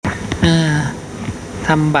ท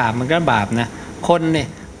ำบาปมันก็บาปนะคนเนี่ย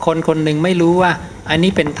คนหนึ่งไม่รู้ว่าอัน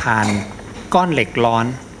นี้เป็นถ่านก้อนเหล็กร้อน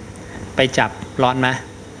ไปจับร้อนไหม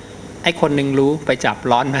ไอ้คนหนึ่งรู้ไปจับ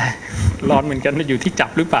ร้อนไหมร้อนเหมือนกันอยู่ที่จับ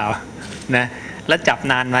หรือเปล่านะแล้วจับ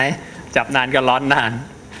นานไหมจับนานก็ร้อนนาน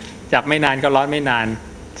จับไม่นานก็ร้อนไม่นาน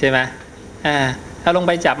ใช่ไหมถ้าลงไ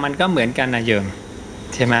ปจับมันก็เหมือนกันนะโยม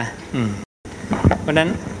ใช่ไหมเพราะนั้น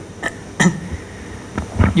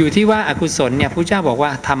อยู่ที่ว่าอกุศลเนี่ยพระเจ้าบอกว่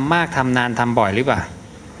าทำมากทำนานทำบ่อยหรือเปล่า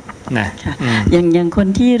นะอย่างคน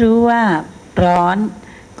ที่รู้ว่าร้อน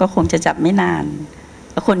ก็คงจะจับไม่นาน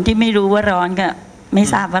แล้วคนที่ไม่รู้ว่าร้อนก็ไม่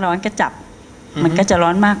ทราบว่าร้อนก็จับมันก็จะร้อ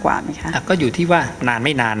นมากกว่าไหมคะก็อยู่ที่ว่านานไ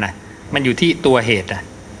ม่นานนะมันอยู่ที่ตัวเหตุ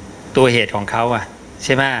ตัวเหตุของเขาใ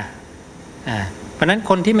ช่ไหมเพราะนั้น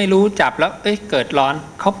คนที่ไม่รู้จับแล้วเกิดร้อน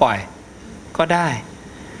เขาปล่อยก็ได้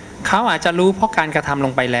เขาอาจจะรู้เพราะการกระทำล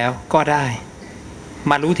งไปแล้วก็ได้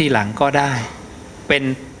มารู้ทีหลังก็ได้เป็น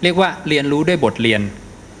เรียกว่าเรียนรู้ด้วยบทเรียน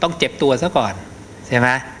ต้องเจ็บตัวซะก่อนใช่ไหม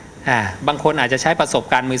บางคนอาจจะใช้ประสบ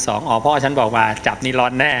การณ์มือสองพ่อฉันบอกว่าจับนี่ร้อ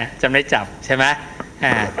นแน่จะไม่จับใช่ไหม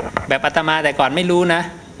แบบอาตมาแต่ก่อนไม่รู้นะ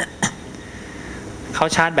เขา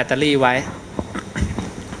ชาร์จแบตเตอรี่ไว้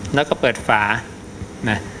แล้วก็เปิดฝา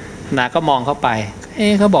นาก็มองเข้าไป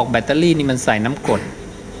เขาบอกแบตเตอรี่นี่มันใส่น้ำกรด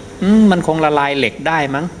มันคงละลายเหล็กได้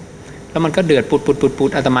มั้งแล้วมันก็เดือดปุด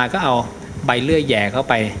อาตมาก็เอาใบเลื่อยแย่เข้า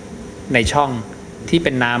ไปในช่องที่เ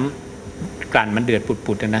ป็นน้ำกลั่นมันเดือด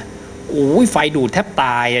ปุดนะโอ้ยไฟดูดแทบต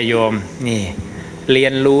ายโยมนี่เรีย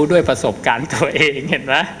นรู้ด้วยประสบการณ์ตัวเองเห็น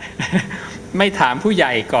ไหม ไม่ถามผู้ให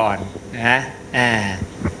ญ่ก่อนนะ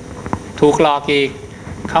ถูกหลอกอีก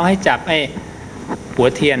เขาให้จับหัว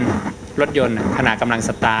เทียนรถยนต์ขณะกำลังส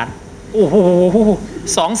ตาร์ทโอ้โห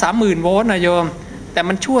2-3 หมื่นโวลต์นะโยมแต่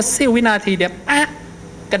มันชั่วเสี้ยววินาทีเดียว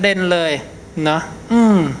กระเด็นเลยเนาะ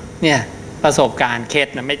เนี่ยประสบการณ์เคส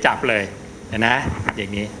นะไม่จับเลยนะอย่า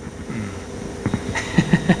งนี้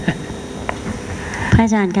พระอ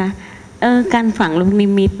าจารย์คะการฝังลูกนิ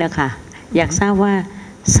มิตนะคะอยากทราบว่า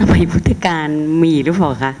สมัยพุทธกาลมีหรือเปล่า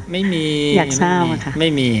คะไม่มีอยากทราบค่ะไม่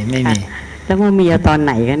มีแล้วมันมีตอนไ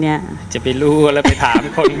หนกันเนี่ยจะไปรู้แล้วไปถาม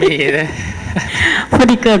คนมีเลยพอ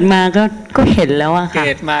ดีเกิดมาก็เห็นแล้วอะค่ะเ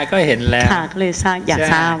กิดมาก็เห็นแล้วค่ะก็เลยทราบอยาก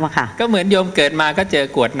ทราบอะค่ะก็เหมือนโยมเกิดมาก็เจอ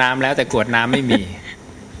กรวดน้ำแล้วแต่กรวดน้ำไม่มี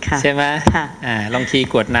ใช่ไหมลองคีย์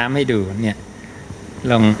กรวดน้ำให้ดูเนี่ย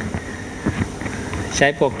ลองใช้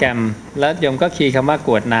โปรแกรมแล้วโยมก็คีย์คำว่าก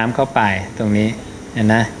รวดน้ำเข้าไปตรงนี้เห็น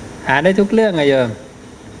นะหาได้ทุกเรื่องโยม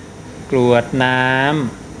กรวดน้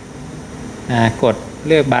ำกดเ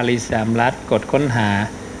ลือกบาลีสามรัฐกดค้นหา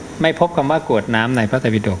ไม่พบคำว่ากรวดน้ำในพระไตร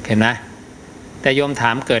ปิฎกเห็นนะแต่โยมถ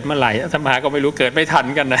ามเกิดเมื่อไหร่อาตมาก็ไม่รู้เกิดไม่ทัน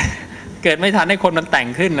กันนะเกิดไม่ทันให้คนมันแต่ง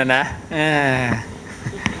ขึ้นนะ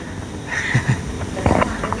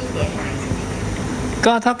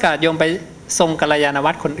ก็เท่ากับโยมไปทรงกัลยาณ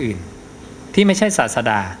วัตรคนอื่นที่ไม่ใช่ศาส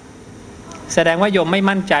ดาแสดงว่าโยมไม่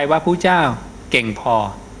มั่นใจว่าพระเจ้าเก่งพอ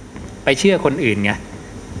ไปเชื่อคนอื่นไง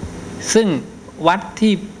ซึ่งวัด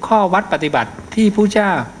ที่ข้อวัดปฏิบัติที่พระเจ้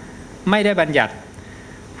าไม่ได้บัญญัติ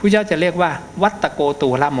พระเจ้าจะเรียกว่าวัตตโกตู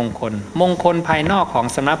ละมงคลภายนอกของ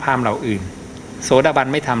สมณพราหมณ์เหล่าอื่นโสดาบัน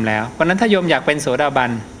ไม่ทำแล้วเพราะนั้นถ้าโยมอยากเป็นโสดาบั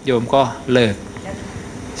นโยมก็เลิก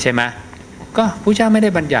ใช่ไหมก็พระเจ้าไม่ได้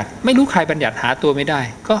บัญญัติไม่รู้ใครบัญญัติหาตัวไม่ได้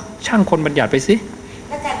ก็ช่างคนบัญญัติไปสิ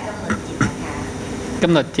ก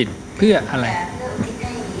ำหนดจิตเพื่ออะไร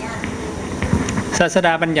ศาสด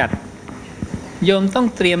าบัญญัติโยมต้อง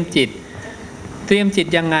เตรียมจิต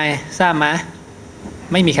ยังไงทราบไหม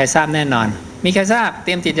ไม่มีใครทราบแน่นอนมีใครทราบเต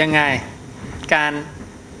รียมจิตยังไงการ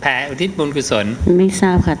แผ่อุทิศบุญกุศลไม่ทร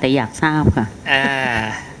าบค่ะแต่อยากทราบค่ะ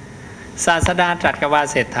ศาสดาตรัสกับวา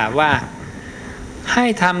เสถาว่าให้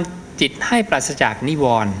ทำจิตให้ปราศจากนิว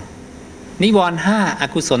รณ์5อ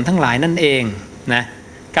กุศลทั้งหลายนั่นเองนะ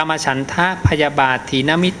กามฉันทะพยาบาทถี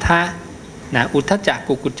นมิทธะนะอุทธัจจะ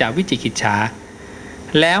กุกุจจะวิจิกิจฉา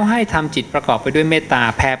แล้วให้ทำจิตประกอบไปด้วยเมตตา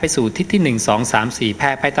แผ่ไปสู่ทิศที่1 2 3 4แผ่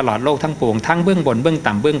ไปตลอดโลกทั้งปวงทั้งเบื้องบนเบื้อง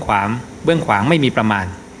ต่ำเบื้องขวางไม่มีประมาณ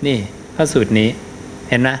นี่พระสูตรนี้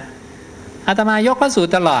เห็นไหมอาตมายกพระสูต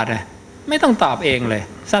รตลอดไม่ต้องตอบเองเลย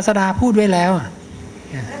ศาสดาพูดไว้แล้ว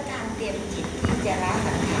การเตรียมจิตที่จะละ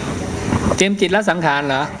สังขารเตรียมจิตละสังขาร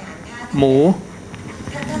เหรอหมู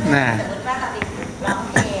น่ะสมมติว่าเราไปฝึกร้อง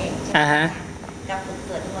เพลงกับฝึกส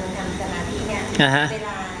วดมนต์ทำสมาธิเนี่ยเวล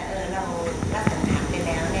าเราละสังขารไปแ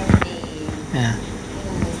ล้วเนี่ยมี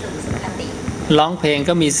สู่สุคติร้องเพลง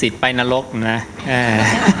ก็มีสิทธิ์ไปนรกนะ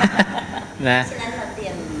ฉะนั้นเรา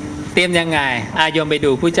เตรียมยังไงโยมไป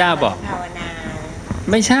ดูผู้เจ้าบอกภาวนา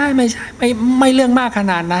ไม่ใช่ไม่เรื่องมากข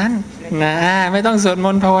นาดนั้นนะไม่ต้องสวดม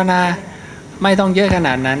นต์ภาวนาไม่ต้องเยอะขน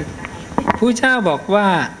าดนั้นผู้เจ้าบอกว่า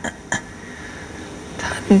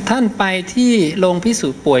ท่าน ท่านไปที่โรงภิกษุ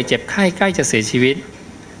ป่วยเจ็บไข้ใกล้จะเสียชีวิต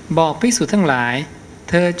บอกภิกษุทั้งหลาย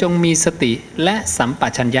เธอจงมีสติและสัมป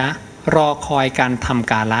ชัญญะรอคอยการท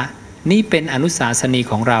ำกาละนี่เป็นอนุสาสนี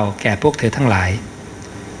ของเราแก่พวกเธอทั้งหลาย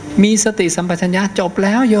มีสติสัมปชัญญะจบแ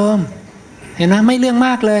ล้วโยมเห็นไหมไม่เรื่องม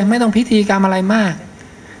ากเลยไม่ต้องพิธีกรรมอะไรมาก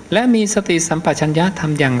และมีสติสัมปชัญญะท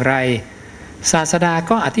ำอย่างไรศาสดา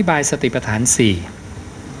ก็อธิบายสติปัฏฐาน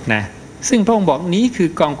4นะซึ่งพระองค์บอกนี้คือ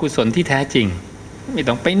กองกุศลที่แท้จริงไม่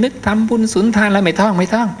ต้องไปนึกทำบุญสุนทานแล้วไม่ต้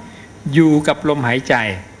องอยู่กับลมหายใจ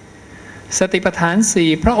สติปัฏฐาน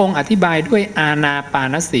4พระองค์อธิบายด้วยอานาปา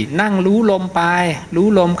นสตินั่งรู้ลมไปรู้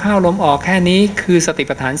ลมเข้าลมออกแค่นี้คือสติ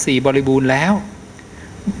ปัฏฐาน4บริบูรณ์แล้ว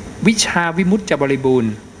วิชาวิมุตติจะบริบูร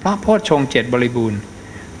ณ์เพราะโพชฌงค์7บริบูรณ์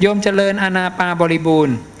โยมเจริญอานาปาบริบูร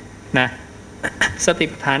ณ์นะสติ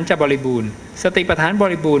ปัฏฐานจะบริบูรณ์สติปัฏฐานบ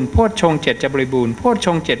ริบูรณ์โพชฌงค์7จะบริบูรณ์โพชฌ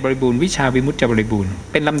งค์7บริบูรณ์วิชาวิมุตติจะบริบูรณ์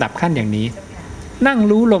เป็นลำดับขั้นอย่างนี้นั่ง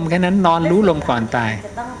รู้ลมแค่นั้นนอนรู้ลมก่อนตายจ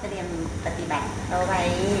ะต้องเตรียมปฏิบัติเอาไว้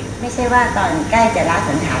ไม่ใช่ว่าตอนใกล้จะละ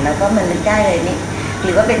สังขารแล้วก็มันนึกได้เลยนี่ห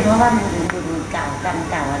รือว่าเป็นเพราะว่ามันบุญเก่ากรรม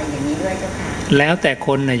เก่าอะไรอย่างนี้ด้วยเจ้าค่ะแล้วแต่ค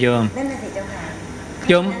นนะโยมนั่นน่ะสิเจ้าค่ะ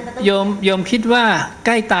โยมคิดว่าใก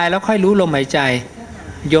ล้ตายแล้วค่อยรู้ลมหายใจ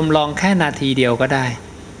โยมลองแค่นาทีเดียวก็ได้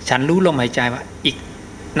ฉันรู้ลมหายใจว่าอีก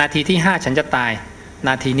นาทีที่5ฉันจะตายน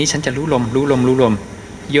าทีนี้ฉันจะรู้ลม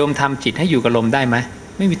โยมทำจิตให้อยู่กับลมได้ไหม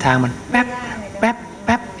ไม่มีทางมันแป๊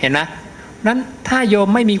บเห็นนะนั้นถ้าโยม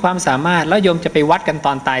ไม่มีความสามารถแล้วโยมจะไปวัดกันต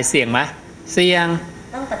อนตายเสี่ยงไหมเสี่ยง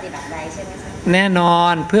ต้องปฏิบัติใดใช่ไหมคะแน่นอ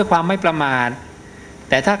นเพื่อความไม่ประมาท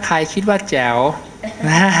แต่ถ้าใครคิดว่าแจ๋ว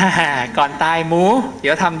ก่อนตายหมูเดี๋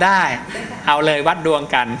ยวทำได้เอาเลยวัดดวง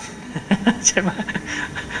กันใช่ไหม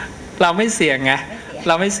เราไม่เสี่ยงไงเ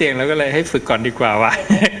ราไม่เสี่ยงเราก็เลยให้ฝึกก่อนดีกว่าว่า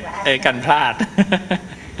กันพลาด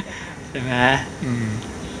ใช่ไหม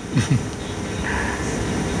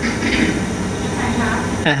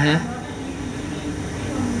อ่าฮะ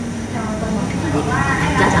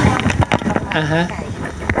อ่าฮะ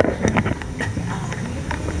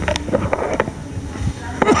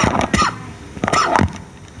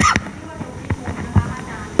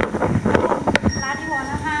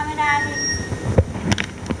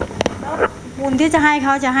บุญที่จะให้เข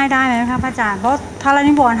าจะให้ได้ไหมครับพระอาจารย์เพราะถ้าเรา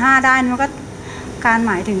นิวรณ์5ได้มันก็การห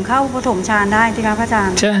มายถึงเข้าปฐมฌานได้สิครับพระอาจาร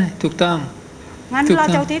ย์ใช่ถูกต้องงั้นเรา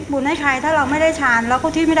จะอุทิศบุญให้ใครถ้าเราไม่ได้ฌานเราก็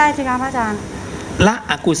อุทิศไม่ได้สิครับพระอาจารย์ละ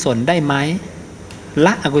อกุศลได้ไหมล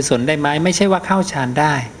ะอกุศลได้ไหมไม่ใช่ว่าเข้าฌานไ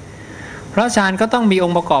ด้เพราะฌานก็ต้องมีอ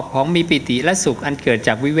งค์ประกอบของมีปิติและสุขอันเกิดจ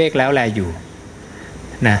ากวิเวกแล้วแลอยู่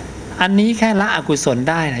นะอันนี้แค่ละอกุศล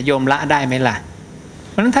ได้นะโยมละได้ไหมล่ะ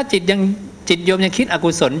เพราะฉะนั้นถ้าจิตโยมยังคิดอ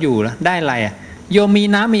กุศลอยู่แล้วได้อะไรอ่ะโยมมี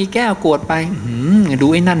น้ำมีแก้วกวดไปดู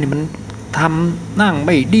ไอ้นั่นนี่มันทำนั่งไ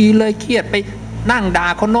ม่ดีเลยเครียดไปนั่งด่า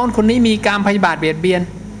คนโน้นคนนี้มีกามพยาบาทเบียดเบียน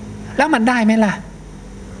แล้วมันได้ไหมล่ะ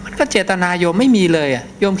มันก็เจตนาโยมไม่มีเลยอ่ะ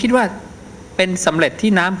โยมคิดว่าเป็นสำเร็จ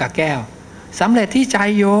ที่น้ำกับแก้วสำเร็จที่ใจ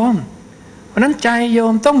โยมเพราะนั้นใจโย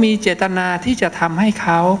มต้องมีเจตนาที่จะทำให้เข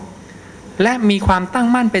าและมีความตั้ง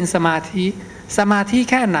มั่นเป็นสมาธิ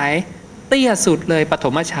แค่ไหนเตี้ยสุดเลยปฐ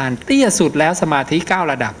มฌานเตี้ยสุดแล้วสมาธิ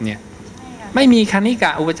9ระดับเนี่ยไม่มีคณิก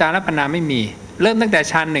ะอุปจารปัญญาไม่มีเริ่มตั้งแต่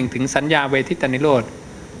ฌาน1ถึงสัญญาเวทิตานิโรธ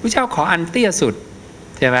พระเจ้าขออันเตี้ยสุด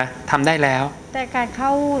ใช่ไหมทำได้แล้วแต่การเข้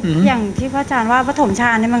าอย่างที่พระอาจารย์ว่าปฐมฌ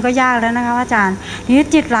านนี่มันก็ยากแล้วนะคะพระอาจารย์นี่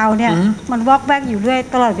จิตเราเนี่ยมันวอกแวกอยู่ด้วย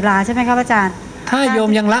ตลอดเวลาใช่ไหมครับอาจารย์ถ้าโยม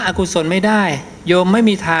ยังละอกุศลไม่ได้โยมไม่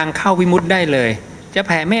มีทางเข้าวิมุตติได้เลยจะแ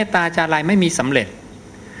ผ่เมตตาจาไรไม่มีสำเร็จ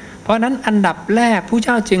เพราะนั้นอันดับแรกผู้เ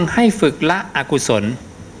จ้าจึงให้ฝึกละอกุศล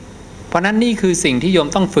เพราะนั้นนี่คือสิ่งที่โยม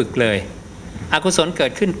ต้องฝึกเลยอกุศลเกิ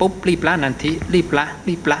ดขึ้นปุ๊บรีบละนันทิรีบละ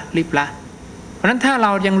เพราะนั้นถ้าเร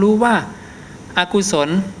ายังรู้ว่าอกุศล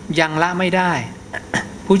ยังละไม่ได้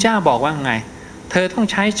ผู้เจ้าบอกว่าไงเธอต้อง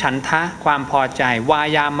ใช้ฉันทะความพอใจวา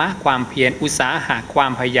ยามะความเพียรอุตสาหะควา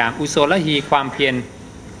มพยายามอุโสลหีความเพียร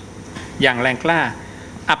อย่างแรงกล้า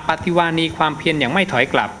อัปปติวานีความเพียรอย่างไม่ถอย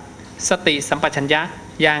กลับสติสัมปชัญญะ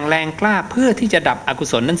อย่างแรงกล้าเพื่อที่จะดับอกุ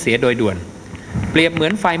ศลนั้นเสียโดยด่วนเปรียบเหมือ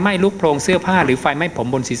นไฟไหม้ลุกโพรงเสื้อผ้าหรือไฟไหม้ผม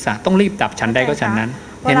บนศีรษะต้องรีบดับฉันใดก็ฉันนั้น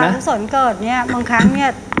เห็นไหมอกุศลเกิดเนี่ยบางครั้งเนี่ย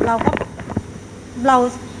เรา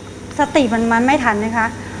สติมันไม่ทันนะคะ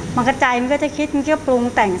มันกระจายมันก็จะคิดมันก็ปรุง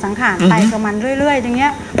แต่งสังขารไปกับมันเรื่อยๆอย่างเงี้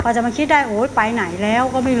ยพอจะมาคิดได้โอ้ยไปไหนแล้ว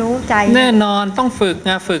ก็ไม่รู้ใจแน่นอนต้องฝึกไ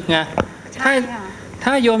งถ้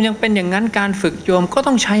าโยมยังเป็นอย่างนั้นการฝึกโยมก็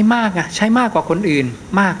ต้องใช้มากใช้มากกว่าคนอื่น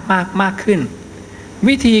มากขึ้น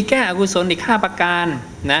วิธีแก้อกุศลอีก5ประการ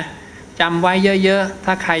นะจำไว้เยอะๆ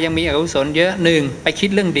ถ้าใครยังมีอกุศลเยอะ 1. ไปคิด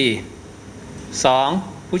เรื่องดี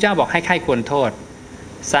 2. พระเจ้าบอกให้ใครควรโทษ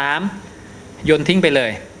 3. โยนทิ้งไปเล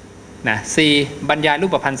ยนะ 4. บรรยายรู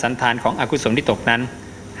ปพรรณสันฐานของอกุศลที่ตกนั้น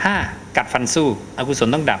 5. กัดฟันสู้อกุศล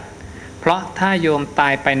ต้องดับเพราะถ้าโยมตา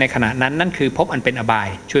ยไปในขณะนั้นนั่นคือภพอันเป็นอบาย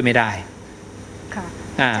ช่วยไม่ได้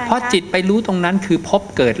เพราะจิตไปรู้ตรงนั้นคือภพ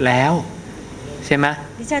เกิดแล้วใช่ไหม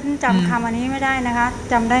ดิฉันจำคำอันนี้ไม่ได้นะคะ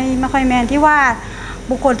จำได้ไม่ค่อยแม่นที่ว่า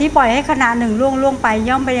บุคคลที่ปล่อยให้ขณะหนึ่งล่วงไป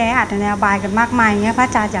ย่อมไปในอัตในอบายกันมากมายเงี้ยพระอ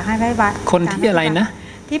าจารย์อยากให้พระบาทคนที่อะไรนะ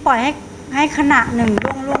ที่ปล่อยให้ขณะหนึ่ง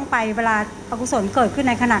ล่วงไปเวลาอกุศลเกิดขึ้น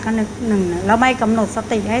ในขณะหนึ่งแล้วไม่กำหนดส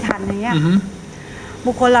ติให้ทันอย่างเงี้ย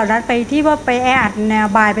บุคคลเหล่านั้นไปที่ว่าไปแออัดในอ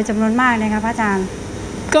บายไปจำนวนมากนะคะพระอาจารย์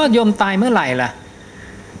ก็โยมตายเมื่อไหร่ล่ะ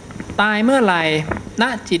ตายเมื่อไหร่ณ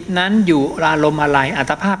จิตนั้นอยู่อารมณ์อะไรอั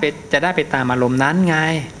ตภาพจะได้ไปตามอารมณ์นั้นไง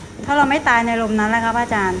ถ้าเราไม่ตายในลมนั้นแล้วครับอา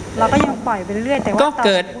จารย์เราก็ยังปล่อยไปเรื่อยๆแต่ว่าก็เ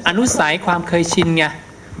กิดอนุสัยความเคยชินไง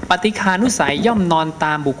ปฏิฆานุสัยย่อมนอนต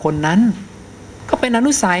ามบุคคลนั้นก็เป็นอ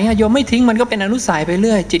นุสัยโยมไม่ทิ้งมันก็เป็นอนุสัยไปเ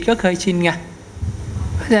รื่อยจิตก็เคยชินไง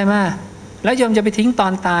เข้าใจไหมแล้วโยมจะไปทิ้งตอ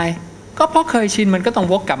นตายก็เพราะเคยชินมันก็ต้อง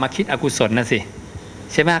วกกลับมาคิดอกุศลนะสิ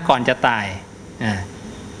ใช่ไหมก่อนจะตาย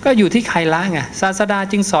ก็อยู่ที่ใครละไงศาสดา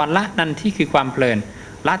จึงสอนละนั่นที่คือความเพลิน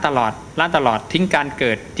ละตลอดทิ้งการเ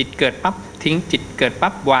กิดจิตเกิดปั๊บทิ้งจิตเกิด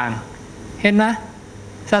ปั๊บวางเห็นไหม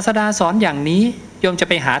ศาสดาสอนอย่างนี้โยมจะ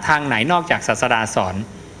ไปหาทางไหนนอกจากศาสดาสอน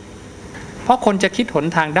เพราะคนจะคิดหน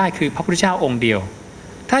ทางได้คือพระพุทธเจ้าองค์เดียว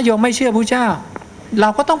ถ้าโยมไม่เชื่อพระเจ้าเรา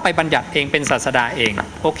ก็ต้องไปบัญญัติเองเป็นศาสดาเอง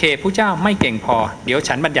โอเคพระเจ้าไม่เก่งพอเดี๋ยว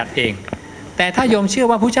ฉันบัญญัติเองแต่ถ้าโยมเชื่อ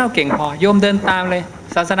ว่าพระเจ้าเก่งพอโยมเดินตามเลย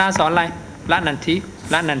ศาสดาสอนอะไรละนันทิ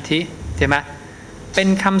ใช่ไหมเป็น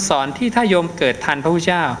คำสอนที่ถ้าโยมเกิดทันพระพุทธ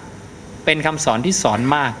เจ้าเป็นคำสอนที่สอน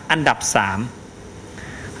มากอันดับ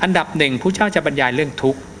3อันดับ1พระเจ้าจะบรรยายเรื่อง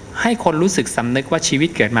ทุกข์ให้คนรู้สึกสำนึกว่าชีวิต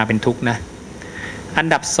เกิดมาเป็นทุกข์นะอัน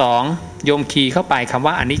ดับ2โยมคีย์เข้าไปคำ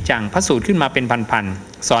ว่าอนิจจังพระสูตรขึ้นมาเป็นพัน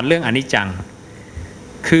ๆสอนเรื่องอนิจจัง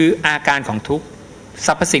คืออาการของทุกข์ส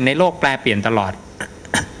รรพสิ่งในโลกแปลเปลี่ยนตลอด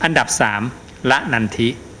อันดับ3ละนันทิ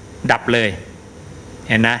ดับเลย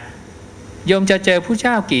เห็นนะโยมจะเจอผู้เ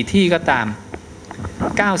จ้ากี่ที่ก็ตาม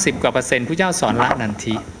90%กว่าผู้เจ้าสอนละนัน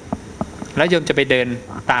ทิแล้วโยมจะไปเดิน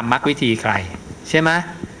ตามมรรควิธีใครใช่ไหม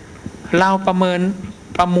เราประ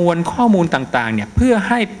มวลข้อมูลต่างๆเนี่ยเพื่อ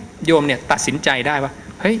ให้โยมเนี่ยตัดสินใจได้ว่า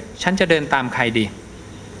เฮ้ยฉันจะเดินตามใครดี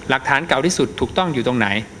หลักฐานเก่าที่สุดถูกต้องอยู่ตรงไหน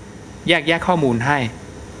แยกข้อมูลให้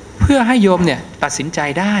เพื่อให้โยมเนี่ยตัดสินใจ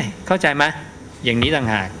ได้เข้าใจไหมอย่างนี้ต่าง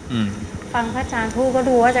หากฟังพระอาจารย์พูดก็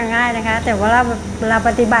ดูว่าจะง่ายนะคะแต่ว่าเวลาป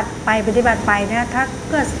ฏิบัติไปเนี่ยถ้า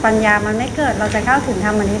เกิดปัญญามันไม่เกิดเราจะเข้าถึงธร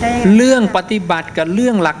รมอันนี้ได้ยังไงเรื่องปฏิบัติกับเรื่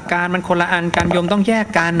องหลักการมันคนละอันกันโยมต้องแยก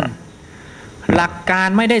กันหลักการ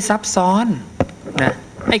ไม่ได้ซับซ้อนนะ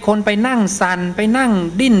ไอ้คนไปนั่งสั่นไปนั่ง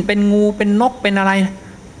ดิ้นเป็นงูเป็นนกเป็นอะไร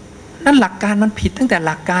นั่นหลักการมันผิดตั้งแต่ห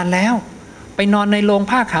ลักการแล้วไปนอนในโรง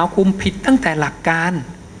ผ้าขาวคลุมผิดตั้งแต่หลักการ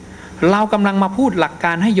เรากำลังมาพูดหลักก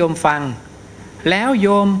ารให้โยมฟังแล้วโย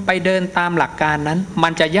มไปเดินตามหลักการนั้นมั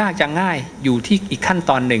นจะยากจะง่ายอยู่ที่อีกขั้น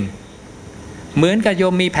ตอนหนึ่งเหมือนกับโย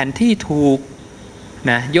มมีแผนที่ถูก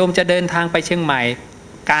นะโยมจะเดินทางไปเชียงใหม่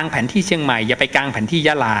กลางแผนที่เชียงใหม่อย่าไปกลางแผนที่ย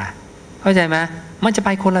ะลาเข้าใจไหมมันจะไป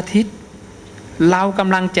คนละทิศเราก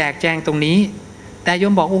ำลังแจกแจงตรงนี้แต่โย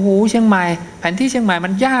มบอกโอ้โหเชียงใหม่แผนที่เชียงใหม่มั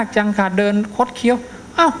นยากจังค่ะเดินคดเคี้ยว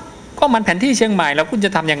อ้าวก็มันแผนที่เชียงใหม่แล้วคุณจะ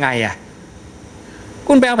ทำยังไงอ่ะ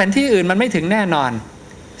คุณไปเอาแผนที่อื่นมันไม่ถึงแน่นอน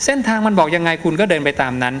เส้นทางมันบอกยังไงคุณก็เดินไปตา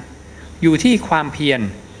มนั้นอยู่ที่ความเพียร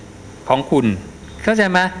ของคุณเข้าใจ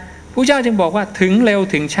ไหมพระเจ้าจึงบอกว่าถึงเร็ว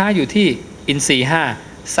ถึงช้าอยู่ที่อินทรีย์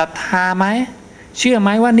5ศรัทธาไหมเชื่อไหม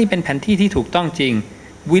ว่านี่เป็นแผนที่ที่ถูกต้องจริง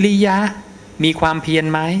วิริยะมีความเพียร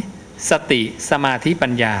ไหมสติสมาธิปั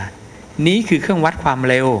ญญานี้คือเครื่องวัดความ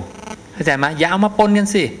เร็วเข้าใจไหมอย่าเอามาปนกัน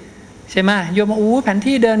สิใช่ไหมโยมอู้แผน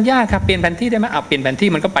ที่เดินยากครับเปลี่ยนแผนที่ได้ไหมเอาเปลี่ยนแผนที่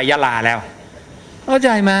มันก็ไปยะลาแล้วเข้าใจ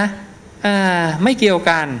ไหมไม่เกี่ยว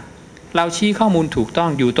กันเราชี้ข้อมูลถูกต้อง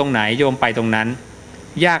อยู่ตรงไหนโยมไปตรงนั้น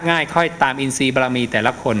ยากง่ายค่อยตามอินทรีย์บารมีแต่ล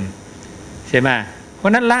ะคนใช่ไหมเพรา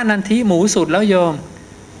ะนั้นละนันทิหมูสุดแล้วโยม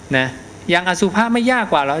นะอย่างอสุภะไม่ยาก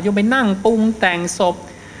กว่าหรอโยมไปนั่งปรุงแต่งศพ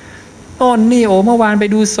ต้นนี่โอ้เมื่อวานไป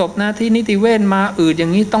ดูศพนะที่นิติเวชมาอืดอย่า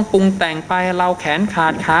งนี้ต้องปรุงแต่งไปเราแขนขา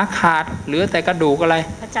ดขาขาดเหลือแต่กระดูกอะไร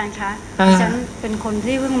อาจารย์คะฉันเป็นคน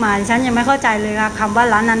ที่เพิ่งมาฉันยังไม่เข้าใจเลยค่ะคำว่า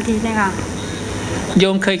ละนันทิเนี่ยค่ะโย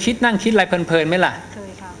มเคยคิดนั่งคิดอะไรเพลินๆไหมล่ะเค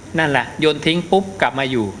ยครับนั่นแหละโยนทิ้งปุ๊บกลับมา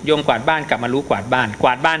อยู่โยมกวาดบ้านกลับมารู้กวาดบ้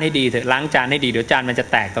านให้ดีเถอะล้างจานให้ดีเดี๋ยวจานมันจะ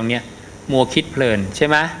แตกตรงเนี้ยมัวคิดเพลินใช่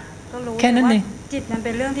ไหมแค่นั้นเองจิตมันเ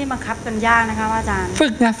ป็นเรื่องที่บังคับกันยากนะคะอาจารย์ฝึ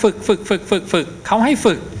กไงฝึกเขาให้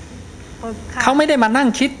ฝึกเขาไม่ได้มานั่ง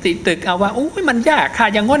คิดติตึกเอาว่าโอ้ยมันยากค่ะ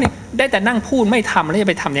อย่างงี้นี่ได้แต่นั่งพูดไม่ทำแล้วจะ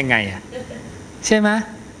ไปทำยังไงอ่ะใช่ไหม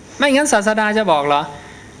ไม่งั้นศาสดาจะบอกเหรอ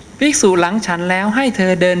ภิกษุหลังฉันแล้วให้เธ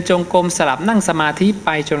อเดินจงกรมสลับนั่งสมาธิไป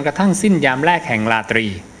จนกระทั่งสิ้นยามแรกแห่งราตรี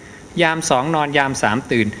ยาม2นอนยาม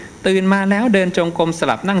3ตื่น ตื่นมาแล้วเดินจงกรมส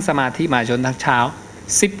ลับนั่งสมาธิมาจนทั้งเช้า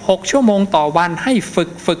16 ชั่วโมงต่อวันให้ฝึ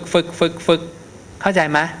กเข้าใจ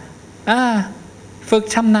ไหมฝึก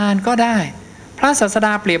ชำนาญก็ได้พระศาสด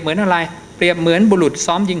าเปรียบเหมือนอะไรเปรียบเหมือนบุรุษ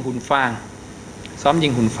ซ้อมยิงหุ่นฟาง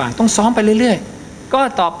ต้องซ้อมไปเรื่อยๆก็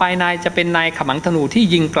ต่อไปนายจะเป็นนายขมังธนูที่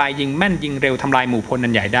ยิงไกลยิงแม่นยิงเร็วทำลายหมู่พลนั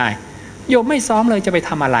นใหญ่ได้โยมไม่ซ้อมเลยจะไป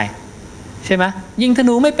ทำอะไรใช่ไหมยิงธ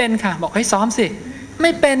นูไม่เป็นค่ะบอกให้ซ้อมสิไ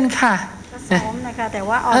ม่เป็นค่ะก็ซ้อมนะคะแต่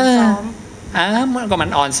ว่าอ่อนซ้อมก็มั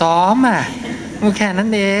นอ่อนซ้อมมันแค่นั้น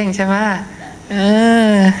เองใช่ไหม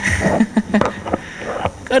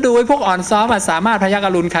ก็ดูไอ้พวกอ่อนซ้อมสามารถพยัคฆ์อ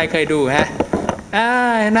รุณใครเคยดูฮะ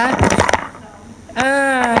นะ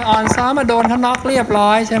อ่อนซ้อมมาโดนเขาน็อกเรียบร้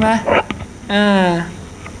อยใช่ไหม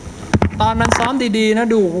ตอนมันซ้อมดีๆนะ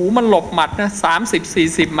ดูหูมันหลบหมัดนะ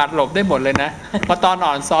30-40 หมัดหลบได้หมดเลยนะพอตอน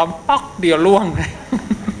อ่อนซ้อมป๊อกเดียวล่วง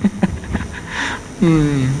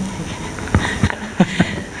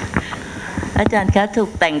อาจารย์คะถูก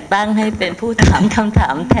แต่งตั้งให้เป็นผู้ถามคำถา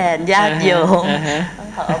มแทนญาติโยม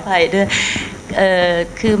ขออภัยด้วย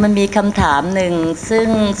คือมันมีคำถามหนึ่ง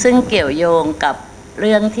ซึ่งเกี่ยวโยงกับเ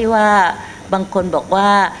รื่องที่ว่าบางคนบอกว่า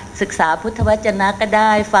ศึกษาพุทธวจนะก็ไ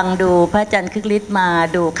ด้ฟังดูพระอาจารย์คึกฤทธิ์มา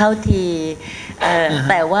ดูเข้าที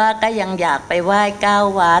แต่ว่าก็ยังอยากไปไหว้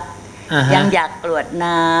9 วัดยังอยากกรวด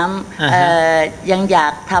น้ำยังอยา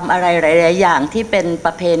กทำอะไรหลายๆอย่างที่เป็นป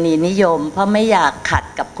ระเพณีนิยมเพราะไม่อยากขัด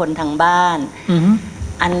กับคนทางบ้าน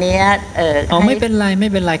อันเนี้ยไม่เป็นไ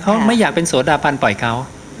รเขาไม่อยากเป็นโสดาบันปล่อยเขา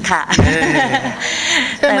ค่ะ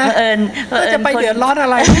แต่เอิญจะไปเดือดร้อนอะ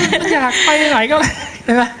ไรอยากไปไหนก็ได้ใ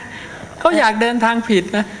ช่ไหมเขาอยากเดินทางผิด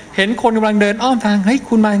นะเห็นคนกำลังเดินอ้อมทางเฮ้ย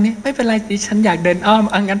คุณมานี่ไม่เป็นไรดิฉันอยากเดินอ้อม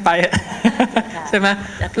งั้นไปใช่ไหม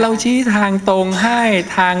เราชี้ทางตรงให้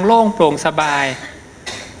ทางโล่งโปร่งสบาย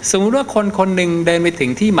สมมติว่าคนหนึ่งเดินไปถึ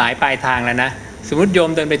งที่หมายปลายทางแล้วนะสมมติโยม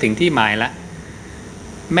เดินไปถึงที่หมายแล้ว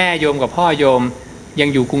แม่โยมกับพ่อโยมยัง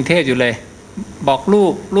อยู่กรุงเทพอยู่เลยบอก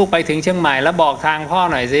ลูกไปถึงเชียงใหม่แล้วบอกทางพ่อ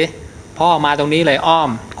หน่อยสิพ่อมาตรงนี้เลยอ้อม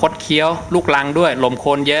คดเคี้ยวลูกลังด้วยลมโคล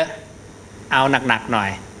นเยอะเอาหนักๆหน่อย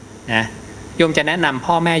นะโยมจะแนะนำ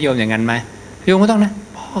พ่อแม่โยมอย่างนั้นไหมโยมก็ต้องนะ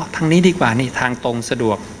พ่อทางนี้ดีกว่านี่ทางตรงสะด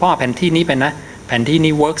วกพ่อแผนที่นี้ไปนะแผนที่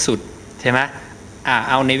นี้เวิร์กสุดใช่ไหม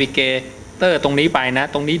เอาเนวิเกเตอร์ตรงนี้ไปนะ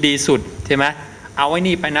ตรงนี้ดีสุดใช่ไหมเอาไว้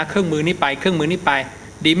นี่ไปนะเครื่องมือนี้ไปเครื่องมือนี้ไป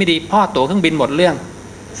ดีไม่ดีพ่อตั๋วเครื่องบินหมดเรื่อง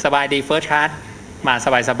สบายดีเฟิร์สคลาสมา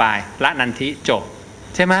สบายละนันทิจบ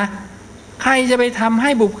ใช่ไหมใครจะไปทำให้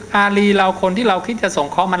บุพการีเราคนที่เราคิดจะส่ง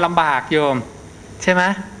เคราะห์มันลำบากโยมใช่ไหม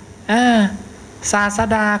ศาส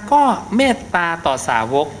ดาก็เมตตาต่อสา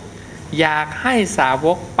วกอยากให้สาว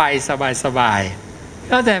กไปสบาย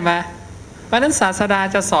เข้าใจไหมเพราะนั้นศาสดา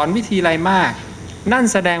จะสอนวิธีอะไรมากนั่น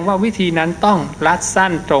แสดงว่าวิธีนั้นต้องรัดสั้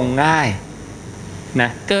นตรงง่ายนะ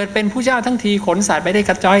เกิดเป็นผู้เจ้าทั้งทีขนสัตว์ไปได้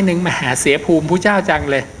กระจ้อยหนึ่งแหมเสียภูมิผู้เจ้าจัง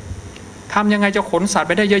เลยทำยังไงจะขนสัตว์ไ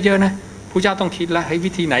ปได้เยอะๆนะผู้เจ้าต้องคิดแล้วให้วิ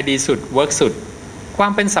ธีไหนดีสุดเวิร์กสุดควา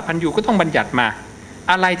มเป็นสัพพัญญูก็ต้องบัญญัติมา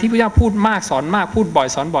อะไรที่ผู้เจ้าพูดมากสอนมากพูดบ่อย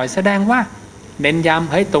สอนบ่อยแสดงว่าเน้นย้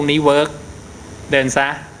ำเฮ้ยตรงนี้เวิร์กเดินซะ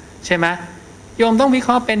ใช่ไหมโยมต้องวิเค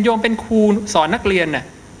ราะห์เป็นโยมเป็นครูสอนนักเรียนน่ะ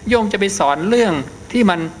โยมจะไปสอนเรื่องที่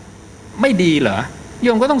มันไม่ดีเหรอโย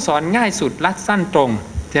มก็ต้องสอนง่ายสุดรัดสั้นตรง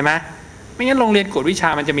ใช่ไหมไม่งั้นโรงเรียนกวดวิชา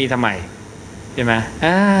มันจะมีทำไมใช่ไหม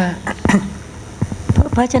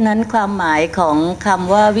เพราะฉะนั้นความหมายของค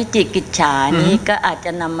ำว่าวิจิกิจฉานี้ก็อาจจ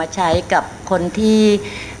ะนำมาใช้กับคนที่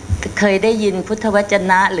เคยได้ยินพุทธวจ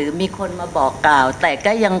นะหรือมีคนมาบอกกล่าวแต่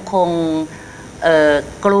ก็ยังคง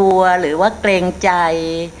กลัวหรือว่าเกรงใจ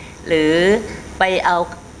หรือไปเอา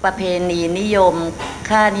ประเพณีนิยม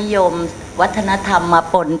ค่านิยมวัฒนธรรมมา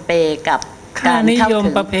ปนเปกับค่านิยม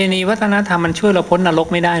ประเพณีวัฒนธรรมมันช่วยเราพ้นนรก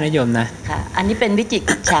ไม่ได้นะโยมนะค่ะอันนี้เป็นวิจิ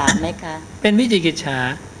กิจฉาไหมคะเป็นวิจิกิจฉา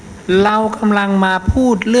เรากำลังมาพู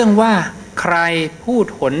ดเรื่องว่าใครพูด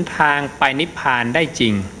หนทางไปนิพพานได้จริ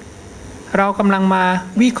งเรากำลังมา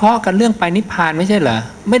วิเคราะห์กันเรื่องไปนิพพานไม่ใช่เหรอ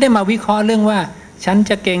ไม่ได้มาวิเคราะห์เรื่องว่าฉัน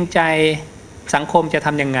จะเกรงใจสังคมจะท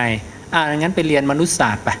ำยังไงงั้นไปเรียนมนุษยศา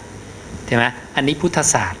สตร์ไปใช่ไหมอันนี้พุทธ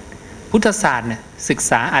ศาสตร์เนี่ยศึก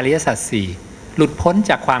ษาอริยสัจสี่หลุดพ้น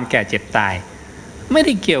จากความแก่เจ็บตายไม่ไ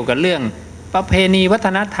ด้เกี่ยวกับเรื่องประเพณีวัฒ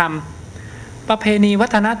นธรรม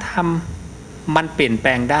มันเปลี่ยนแปล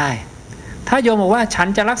งได้ถ้าโยมบอกว่าฉัน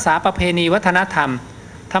จะรักษาประเพณีวัฒนธรรม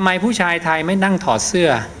ทำไมผู้ชายไทยไม่นั่งถอดเสื้อ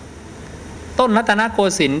ต้นรัตนโก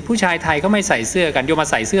สินทร์ผู้ชายไทยก็ไม่ใส่เสื้อกันโยมมา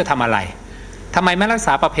ใส่เสื้อทำอะไรทำไมไม่รักษ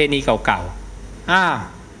าประเพณีเก่าๆ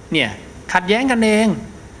เนี่ยขัดแย้งกันเอง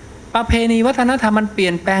ประเพณีวัฒนธรรมมันเปลี่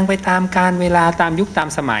ยนแปลงไปตามกาลเวลาตามยุคตาม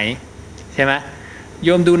สมัยใช่ไหมโย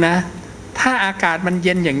มดูนะถ้าอากาศมันเ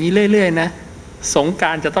ย็นอย่างนี้เรื่อยๆนะสงกร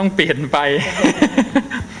านต์จะต้องเปลี่ยนไป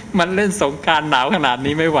มันเล่นสงกรานต์หนาวขนาด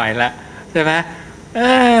นี้ไม่ไหวแล้วใช่ไหม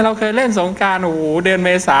เราเคยเล่นสงกรานต์โอ้โหเดือนเม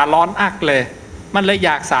ษาร้อนอักเลยมันเลยอ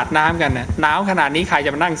ยากสาดน้ำกันนะหนาวขนาดนี้ใครจ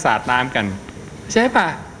ะมานั่งสาดน้ำกันใช่ปะ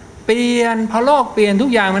เปลี่ยนพอโลกเปลี่ยนทุก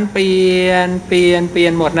อย่างมันเปลี่ย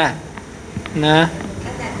นหมดนะ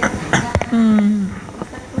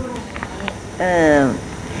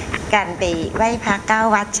การไปไหว้พระ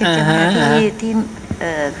9 วัดใช่ไหมที่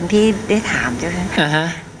คุณพี่ได้ถามใช่ไหม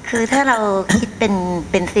คือถ้าเราคิดเ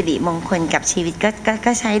ป็นสิริมงคลกับชีวิต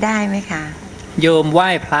ก็ใช้ได้ไหมคะโยมไหว้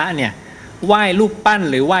พระเนี่ยไหว้รูปปั้น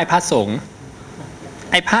หรือไหว้พระสงฆ์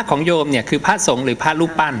ไอ้พระของโยมเนี่ยคือพระสงฆ์หรือพระรู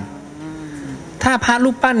ปปั้นถ้าพระรู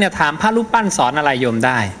ปปั้นเนี่ยถามพระรูปปั้นสอนอะไรโยมไ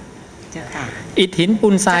ด้อิฐหินปู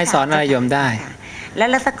นทรายสอนอะไรโยมได้แ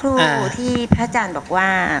ล้วสักครู่ที่พระอาจารย์บอกว่า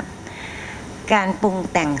การปรุง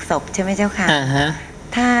แต่งศพใช่ไหมเจ้าค่ะ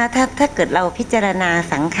ถ้าเกิดเราพิจารณา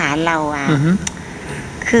สังขารเรา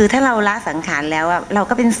คือถ้าเราละสังขารแล้วเรา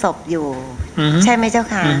ก็เป็นศพอยู่ใช่ไหมเจ้า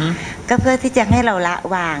ค่ะก็เพื่อที่จะให้เราละ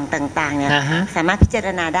วางต่างๆเนี่ยสามารถพิจาร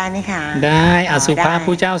ณาได้ไหมคะได้อสุภะ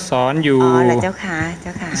ผู้เจ้าสอนอยู่เจ้าค่ะ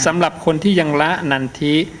สำหรับคนที่ยังละนัน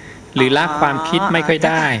ทิหรือละความคิดไม่ค่อยไ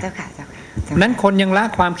ด้นั้นคนยังละ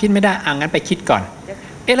ความคิดไม่ได้งั้นไปคิดก่อน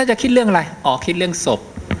เราจะคิดเรื่องอะไรคิดเรื่องศพ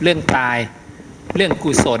เรื่องตายเรื่อง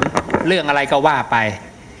กุศลเรื่องอะไรก็ว่าไป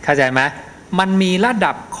เข้าใจไหมมันมีระ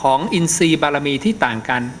ดับของอินทรีย์บารมีที่ต่าง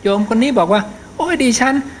กันโยมคนนี้บอกว่าโอ้ยดิฉั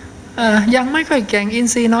นยังไม่ค่อยเก่งอิน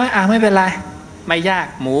ทรีย์น้อยไม่เป็นไรไม่ยาก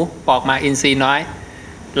หมูปอกมาอินทรีย์น้อย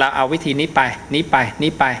เราเอาวิธีนี้ไ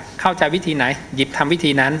ปเข้าใจวิธีไหนหยิบทำวิ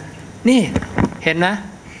ธีนั้นนี่เห็นนะ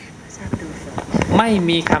ไม่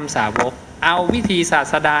มีคำสาวกเอาวิธีศา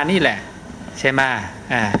สดานี่แหละใช่ไหม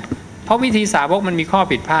เพราะวิธีสาวกมันมีข้อ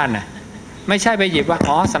ผิดพลาดนะไม่ใช่ไปหยิบว่า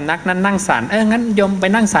สำนักนั้นนั่งสั่นงั้นโยมไป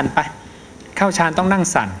นั่งสั่นไปเข้าฌานต้องนั่ง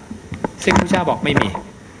สั่นซึ่งพระเจ้าบอกไม่มี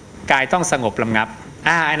กายต้องสงบระงับไ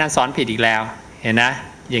อ้นั้นสอนผิดอีกแล้วเห็นนะ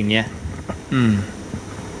อย่างเงี้ย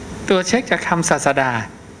ตัวเช็คจากคำศาสดา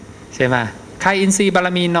ใช่ไหมใครอินทรีย์บา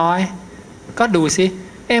รมีน้อยก็ดูสิ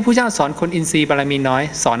พระเจ้าสอนคนอินทรีย์บารมีน้อย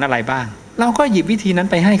สอนอะไรบ้างเราก็หยิบวิธีนั้น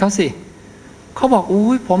ไปให้เขาสิเขาบอก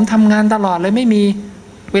ผมทำงานตลอดเลยไม่มี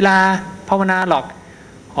เวลาภาวนาหรอก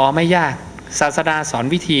ไม่ยากศาสดาสอน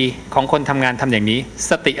วิธีของคนทำงานทำอย่างนี้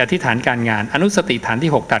สติอธิษฐานการงานอนุสติฐาน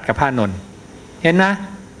ที่6ตัดกับพระนนท์เห็นนะ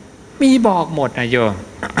มีบอกหมดนะโยม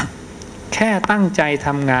แค่ตั้งใจท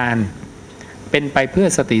ำงานเป็นไปเพื่อ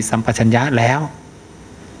สติสัมปชัญญะแล้ว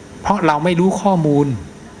เพราะเราไม่รู้ข้อมูล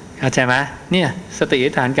เข้าใจไหมเนี่ยสติอ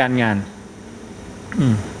ธิษฐานการงาน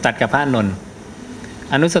ตัดกับพระนนท์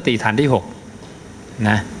อนุสติฐานที่6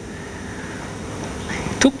นะ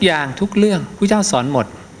ทุกอย่างทุกเรื่องผู้เจ้าสอนหมด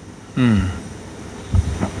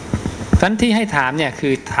ทันที่ให้ถามเนี่ยคื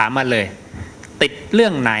อถามมาเลยติดเรื่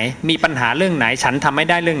องไหนมีปัญหาเรื่องไหนฉันทำไม่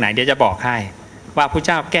ได้เรื่องไหนเดี๋ยวจะบอกให้ว่าพระเ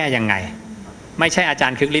จ้าแก้ยังไงไม่ใช่อาจา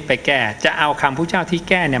รย์คึกฤทธิ์ไปแก้จะเอาคำพระเจ้าที่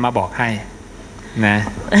แก้เนี่ยมาบอกให้นะ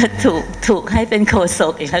ถูกให้เป็นโฆษ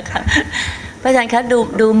กอีกแล้วค่ะพระอาจารย์คะ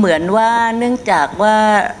ดูเหมือนว่าเนื่องจากว่า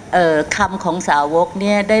คำของสาวกเ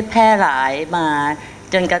นี่ยได้แพร่หลายมา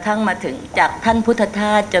จนกระทั่งมาถึงจากท่านพุทธท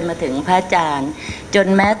าสจนมาถึงพระอาจารย์จน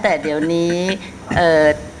แม้แต่เดี๋ยวนี้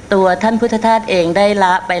ตัวท่านพุทธทาสเองได้ล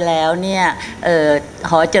ะไปแล้วเนี่ย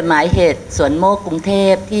หอจดหมายเหตุสวนโมกกรุงเท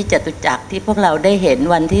พที่จตุจักรที่พวกเราได้เห็น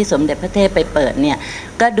วันที่สมเด็จพระเทพไปเปิดเนี่ย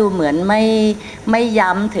ก็ดูเหมือนไม่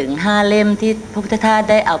ย้ำถึง5 เล่มที่พระพุทธทาส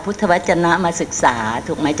ได้เอาพุทธวจนะมาศึกษา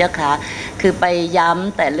ถูกไหมเจ้าคะคือไปย้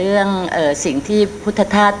ำแต่เรื่องสิ่งที่พุทธ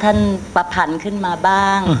ทาสท่านประพันธ์ขึ้นมาบ้า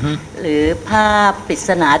งหรือภาพปริศ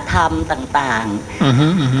นาธรรมต่าง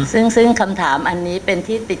ๆซึ่งคำถามอันนี้เป็น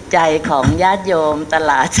ที่ติดใจของญาติโยมต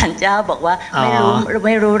ลาดสันเจ้าบอกว่าไ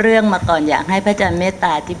ม่รู้เรื่องมาก่อนอยากให้พระอาจารย์เมตต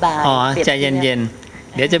าอธิบายใจเย็น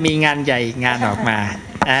ๆเดี๋ยวจะมีงานใหญ่งานออกมา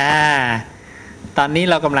ตอนนี้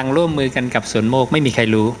เรากำลังร่วมมือกันกับสวนโมกไม่มีใคร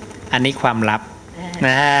รู้อันนี้ความลับ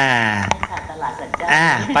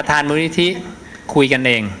ประธานมูลนิธิคุยกันเ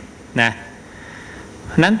องนะ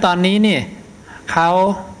นั้นตอนนี้เนี่ยเขา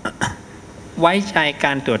ไว้ใจก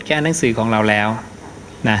ารตรวจแก้หนังสือของเราแล้ว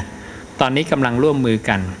นะตอนนี้กำลังร่วมมือ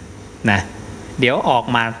กันนะเดี๋ยวออก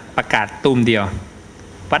มาประกาศตูมเดียว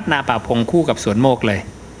วัดนาป่าพงคู่กับสวนโมกเลย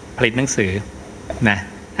ผลิตหนังสือนะ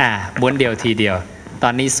ม้วนเดียวทีเดียวตอ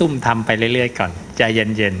นนี้ซุ่มทำไปเรื่อยๆก่อนใจเ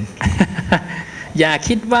ย็นๆอย่า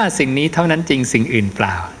คิดว่าสิ่งนี้เท่านั้นจริงสิ่งอื่นเป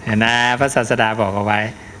ล่านะพระศาสดาบอกเอาไว้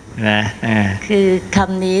นะคือค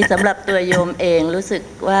ำนี้สำหรับตัวโยมเองรู้สึก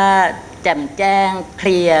ว่าแจ่มแจ้งเค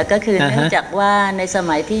ลียร์ก็คือเนื่องจากว่าในส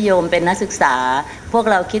มัยที่โยมเป็นนักศึกษาพวก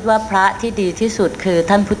เราคิดว่าพระที่ดีที่สุดคือ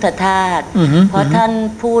ท่านพุทธทาสเพราะท่าน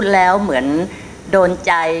พูดแล้วเหมือนโดนใ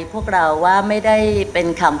จพวกเราว่าไม่ได้เป็น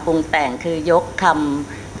คำปรุงแต่งคือยกค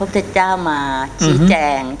ำ ระพุทธเจ้ามาชี้แจ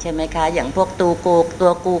งใช่ไหมคะอย่างพวกตัว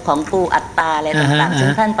กูของกูอัตตาอะไรต่างๆซึ่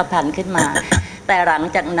งท่านประพันธ์ขึ้นมา แต่หลัง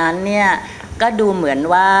จากนั้นเนี่ยก็ดูเหมือน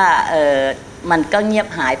ว่ามันก็เงียบ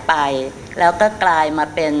หายไปแล้วก็กลายมา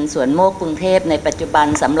เป็นสวนโมกกรุงเทพในปัจจุบัน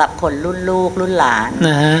สำหรับคนรุ่นลูกรุ่นหลาน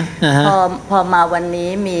พอมาวันนี้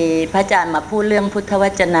มีพระอาจารย์มาพูดเรื่องพุทธว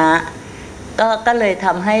จนะก็เลยท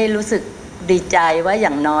ำให้รู้สึกดีใจว่าอ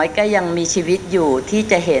ย่างน้อยก็ยังมีชีวิตอยู่ที่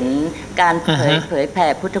จะเห็นการเผยแผ่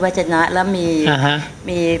พุทธวจนะแล้ว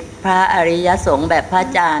มีพระอริยสงฆ์แบบพระอ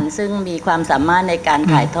าจารย์ซึ่งมีความสามารถในการ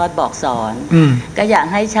ถ่ายทอดบอกสอนก็อยาก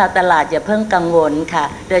ให้ชาวตลาดอย่าเพิ่งกังวลค่ะ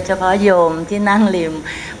โดยเฉพาะโยมที่นั่งริม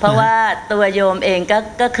เพราะว่าตัวโยมเอง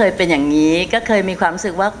ก็เคยเป็นอย่างนี้ก็เคยมีความรู้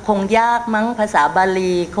สึกว่าคงยากมั้งภาษาบา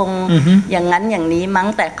ลีคงอย่างนั้นอย่างนี้มั้ง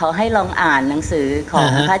แต่ขอให้ลองอ่านหนังสือของ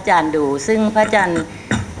พระอาจารย์ดูซึ่งพระอาจารย์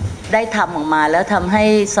ได้ทำออกมาแล้วทำให้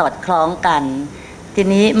สอดคล้องกันที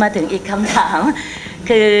นี้มาถึงอีกคำถาม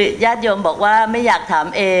คือญาติโยมบอกว่าไม่อยากถาม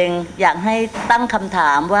เองอยากให้ตั้งคำถ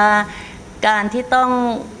ามว่าการที่ต้อง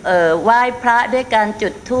ไหว้พระด้วยการจุ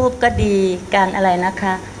ดธูปก็ดีการอะไรนะค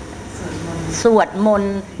ะสวดมน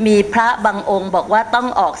ต์มีพระบางองค์บอกว่าต้อง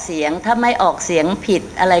ออกเสียงถ้าไม่ออกเสียงผิด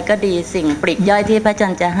อะไรก็ดีสิ่งปลีกย่อยที่พระอาจา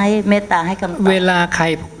รย์จะให้เมตตาให้คำตอบเวลาใคร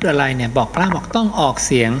พูดอะไรเนี่ยบอกพระบอกต้องออก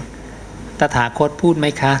เสียงตถาคตพูดไหม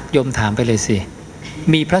คะโยมถามไปเลยสิ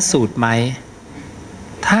มีพระสูตรไหม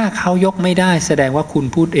ถ้าเขายกไม่ได้แสดงว่าคุณ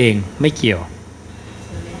พูดเองไม่เกี่ยว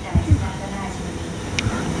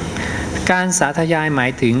การสาธยายหมา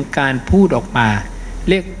ยถึงการพูดออกมา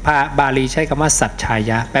เรียกบาลีใช้คำว่าสัจฉา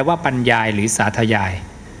ยะแปลว่าบรรยายหรือสาธยาย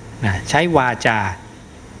นะใช้วาจา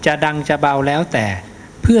จะดังจะเบาแล้วแต่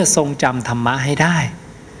เพื่อทรงจำธรรมะให้ได้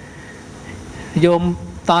โยม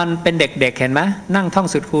ตอนเป็นเด็กๆเห็นไหมนั่งท่อง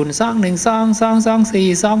สุดคูณ2 1 2 2 2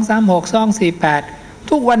 4 2 3 6 2 4 8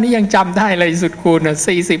ทุกวันนี้ยังจำได้เลยสุดคูณ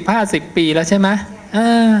40-50 ปีแล้วใช่ไหม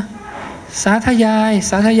สาธย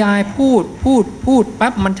ายพูด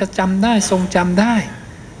ปั๊บมันจะจำได้ทรงจำได้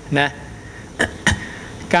นะ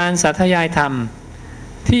การสาธยายธรรม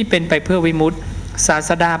ที่เป็นไปเพื่อวิมุตติศาส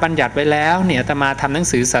ดาบัญญัติไว้แล้วเนี่ยอาตมาทำหนัง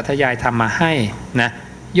สือสาธยายธรรมมาให้นะ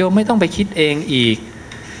โยมไม่ต้องไปคิดเองอีก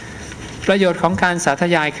ประโยชน์ของการสาธ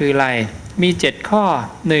ยายคืออะไรมี7ข้อ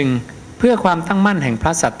 1. เพื่อความตั้งมั่นแห่งพร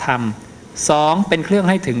ะสัทธรรม 2. เป็นเครื่อง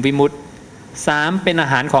ให้ถึงวิมุตติ 3. เป็นอา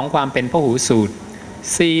หารของความเป็นพหูสูตร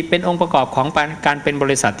 4. เป็นองค์ประกอบของการเป็นบ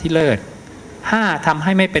ริษัทที่เลิศ 5. ทำใ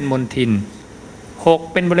ห้ไม่เป็นมลทิน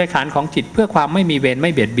 6. เป็นบริขารของจิตเพื่อความไม่มีเวรไ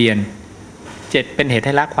ม่เบียดเบียน 7. เป็นเหตุใ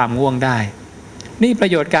ห้ละความง่วงได้นี่ประ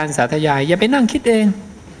โยชน์การสาธยายอย่าไปนั่งคิดเอง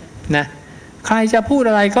นะใครจะพูด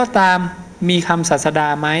อะไรก็ตามมีคำศาสดา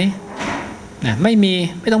ไหมนะไม่มี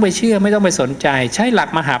ไม่ต้องไปเชื่อไม่ต้องไปสนใจใช้หลัก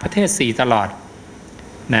มหาประเทศ4ตลอด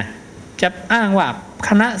นะจะอ้างว่าค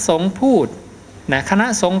ณะสงฆ์พูดนะคณะ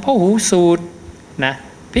สงฆ์พหูสูตรนะ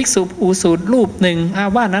ภิกษุหูสูตรรูปหนึ่ง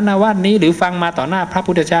ว่านั้นว่านี้หรือฟังมาต่อหน้าพระ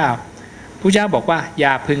พุทธเจ้าพระเจ้าบอกว่าอย่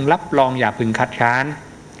าพึงรับรองอย่าพึงคัดค้าน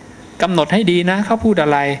กำหนดให้ดีนะเขาพูดอะ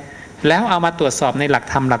ไรแล้วเอามาตรวจสอบในหลัก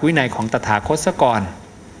ธรรมหลักวินัยของตถาคตซะก่อน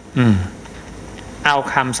เอา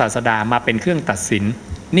คำศาสดามาเป็นเครื่องตัดสิน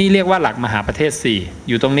นี่เรียกว่าหลักมหาประเทศ4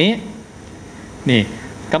อยู่ตรงนี้นี่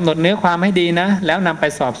กำหนดเนื้อความให้ดีนะแล้วนำไป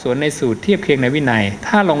สอบสวนในสูตรเทียบเคียงในวินัย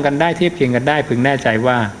ถ้าลงกันได้เทียบเคียงกันได้พึงแน่ใจ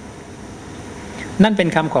ว่านั่นเป็น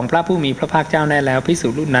คำของพระผู้มีพระภาคเจ้าแน่แล้วภิกษุ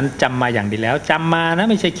รุ่นนั้นจำมาอย่างดีแล้วจำมานะ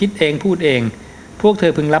ไม่ใช่คิดเองพูดเองพวกเธ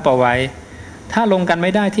อพึงรับเอาไว้ถ้าลงกันไ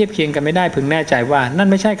ม่ได้เทียบเคียงกันไม่ได้พึงแน่ใจว่านั่น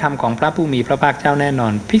ไม่ใช่คำของพระผู้มีพระภาคเจ้าแน่นอ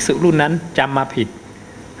นภิกษุรุ่นนั้นจำมาผิด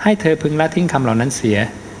ให้เธอพึงละทิ้งคำเหล่านั้นเสีย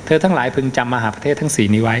เธอทั้งหลายพึงจำมหาประเทศทั้ง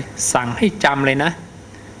4นี้ไว้สั่งให้จำเลยนะ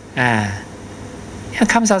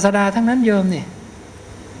คำศาสดาทั้งนั้นโยมนี่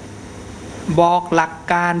บอกหลัก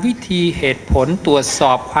การวิธีเหตุผลตรวจส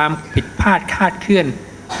อบความผิดพลาดคาดเคลื่อน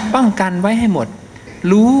ป้องกันไว้ให้หมด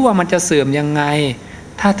รู้ว่ามันจะเสื่อมยังไง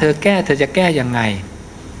ถ้าเธอแก้เธอจะแก้ยังไง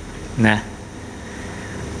นะ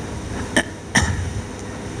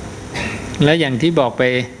แล้วอย่างที่บอก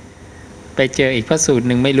ไปเจออีกพระสูตรห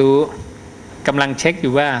นึ่งไม่รู้กำลังเช็คอ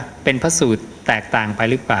ยู่ว่าเป็นพระสูตรแตกต่างไป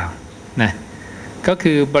หรือเปล่านะก็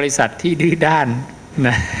คือบริษัทที่ดื้อด้านน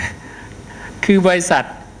ะคือบริษัท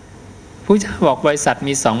ผู้เจ้าบอกบริษัท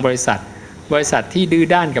มี2บริษัทที่ดื้อ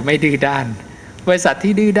ด้านกับไม่ดื้อด้านบริษัท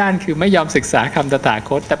ที่ดื้อด้านคือไม่ยอมศึกษาคำตถา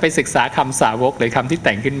คตแต่ไปศึกษาคำสาวกหรือคำที่แ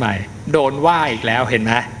ต่งขึ้นใหม่โดนว่าอีกแล้วเห็นไ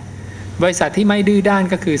หมบริษัทที่ไม่ดื้อด้าน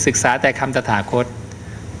ก็คือศึกษาแต่คำตถาคต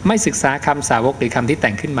ไม่ศึกษาคำสาวกหรือคำที่แ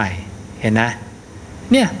ต่งขึ้นใหม่เห็นนะ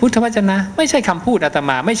เนี่ยพุทธวจนะไม่ใช่คำพูดอาต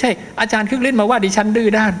มาไม่ใช่อาจารย์คึกฤทธิ์มาว่าดิฉันดื้อ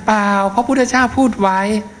ด้านเปล่าเพราะพุทธเจ้าพูดไว้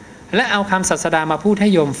และเอาคำศาสดามาพูดให้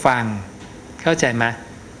โยมฟังเข้าใจไหม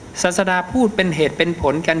ศาสดาพูดเป็นเหตุเป็นผ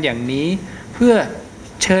ลกันอย่างนี้เพื่อ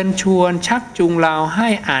เชิญชวนชักจูงเราให้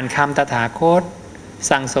อ่านคำตถาคต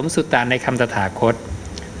สั่งสมสุตตะในคำตถาคต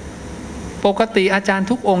ปกติอาจารย์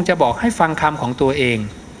ทุกองค์จะบอกให้ฟังคำของตัวเอง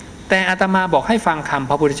แต่อาตมาบอกให้ฟังคำ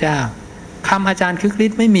พระพุทธเจ้าคำอาจารย์คึกฤ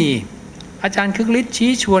ทธิ์ไม่มีอาจารย์คึกฤทธิ์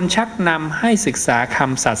ชี้ชวนชักนำให้ศึกษาค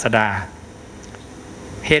ำศาสดา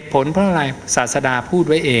เหตุผลเพราะอะไรศาสดาพูด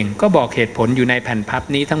ไว้เองก็บอกเหตุผลอยู่ในแผ่นพับ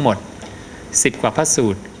นี้ทั้งหมด10 กว่าพระสู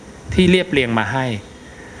ตรที่เรียบเรียงมาให้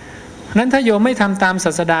นั้นถ้าโยมไม่ทำตามศ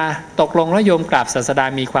าสดาตกลงแล้วโยมกราบศาสดา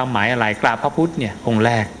มีความหมายอะไรกราบพระพุทธเนี่ยองค์แ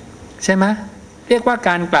รกใช่ไหมเรียกว่าก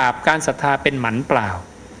ารกราบการศรัทธาเป็นหมันเปล่า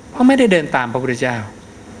เพราะไม่ได้เดินตามพระพุทธเจ้า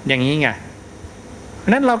อย่างนี้ไง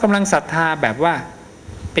นั้นเรากำลังศรัทธาแบบว่า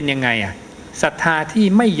เป็นยังไงศรัทธาที่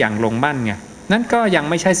ไม่อย่างลงมั่นไงนั้นก็ยัง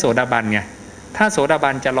ไม่ใช่โสดาบันไงถ้าโสดาบั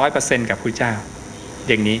นจะ 100% กับพระเจ้า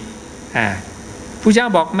อย่างนี้พระเจ้า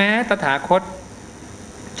บอกแม้ตถาคต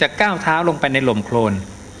จะก้าวเท้าลงไปในหล่มโคลน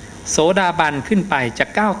โสดาบันขึ้นไปจะ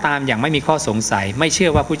ก้าวตามอย่างไม่มีข้อสงสัยไม่เชื่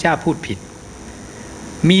อว่าพระเจ้าพูดผิด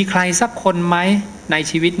มีใครสักคนไหมใน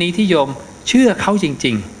ชีวิตนี้ที่โยมเชื่อเขาจ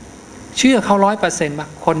ริงๆเชื่อเขา 100% ว่า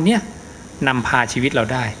คนเนี้ยนำพาชีวิตเรา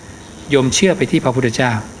ได้โยมเชื่อไปที่พระพุทธเจ้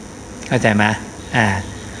าเข้าใจไหม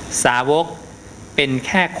สาวกเป็นแ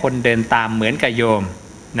ค่คนเดินตามเหมือนกับโยม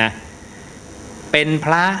นะเป็นพ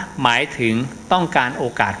ระหมายถึงต้องการโอ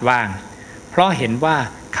กาสว่างเพราะเห็นว่า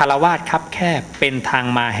คฤหัสถ์คับแคบเป็นทาง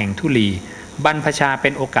มาแห่งทุลีบรรพชาเป็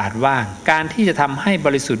นโอกาสว่างการที่จะทำให้บ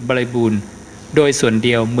ริสุทธิ์บริบูรณ์โดยส่วนเ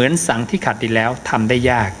ดียวเหมือนสังที่ขัดดีแล้วทำได้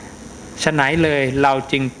ยากฉะนั้นเลยเรา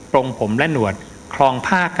จึงปรงผมและหนวดคลอง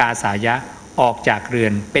ผ้ากาสายะออกจากเรือ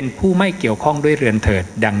นเป็นผู้ไม่เกี่ยวข้องด้วยเรือนเถิด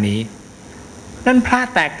ดังนี้นั่นพระ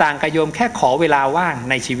แตกต่างกับโยมแค่ขอเวลาว่าง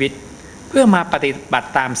ในชีวิตเพื่อมาปฏิบัติ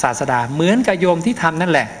ตามศาสดาเหมือนกับโยมที่ทำนั่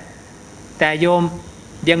นแหละแต่โยม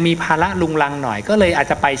ยังมีภาระลุงลังหน่อยก็เลยอาจ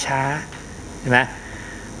จะไปช้าเห็นไหม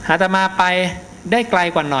อาตมาไปได้ไกล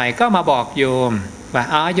กว่าหน่อยก็มาบอกโยมว่า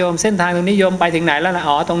อ๋อโยมเส้นทางตรงนี้โยมไปถึงไหนแล้วล่ะ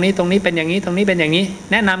อ๋อตรงนี้เป็นอย่างนี้ตรงนี้เป็นอย่างนี้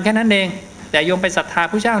แนะนำแค่นั้นเองแต่โยมไปศรัทธา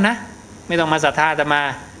พระเจ้านะไม่ต้องมาศรัทธาอา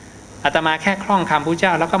ตมาแค่คล่องคำพระเจ้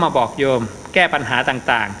าแล้วก็มาบอกโยมแก้ปัญหา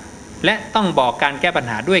ต่างๆและต้องบอกการแก้ปัญ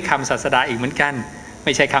หาด้วยคำศาสดาอีกเหมือนกันไ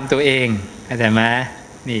ม่ใช่คำตัวเองเข้าใจไหม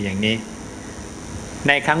นี่อย่างนี้ใ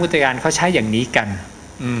นครั้งพุทธกาลเขาใช้อย่างนี้กัน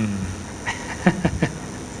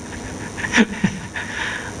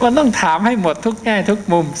มันต้องถามให้หมดทุกแง่ทุก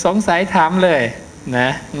มุมสงสัยถามเลยนะ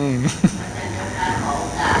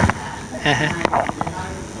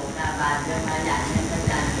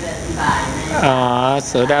อ๋อ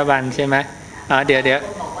โสดาบันใช่ไหมอ๋อเดี๋ยว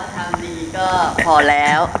บอกว่าทำดีก็พอแล้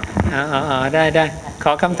วอ๋อได้ข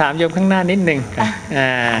อคำถามโยมข้างหน้านิดหนึ่ง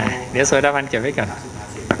เดี๋ยวโสดาบันเก็บไว้ก่อน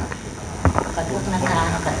ขอโทษนะค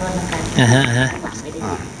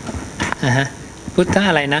ะพุทธะ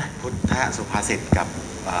อะไรนะพุทธสุภาษิตกับ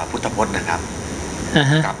พุทธพจน์นะครับ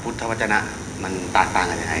กับพุทธวจนะมันแตกต่าง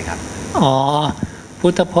กันยังไงครับอ๋อพุ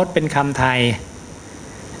ทธพจน์เป็นคำไทย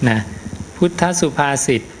นะพุทธสุภา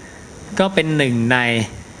ษิตก็เป็นหนึ่งใน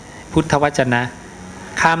พุทธวจนะ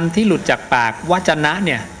คำที่หลุดจากปากวจนะเ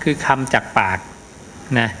นี่ยคือคำจากปาก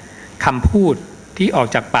นะคำพูดที่ออก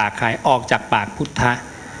จากปากใครออกจากปากพุทธะ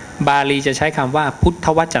บาลีจะใช้คำว่าพุทธ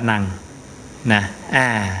วจนังนะ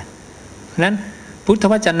นั้นพุทธ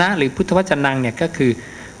วจนะหรือพุทธวจนังเนี่ยก็คือ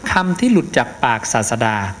คำที่หลุดจากปากศาสด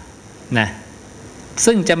านะ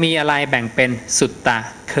ซึ่งจะมีอะไรแบ่งเป็นสุตตะ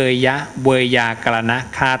เคยยะเวยากรณะ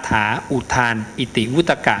คาถาอุทานอิติวุ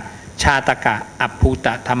ตกะชาตกะอภูต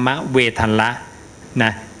ธรรมะเวทัลละน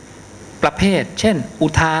ะประเภทเช่นอุ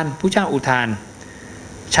ทานผู้เจ้าอุทาน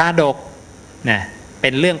ชาดกนะเป็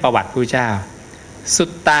นเรื่องประวัติผู้เจ้าสุ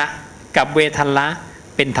ตตะกับเวทัลละ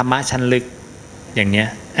เป็นธรรมะชั้นลึกอย่างเนี้ย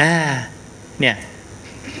เนี่ย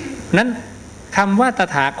นั้นคำว่าต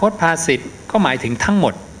ถาคตภาษิตก็หมายถึงทั้งหม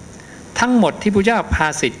ดที่พระเจ้าภา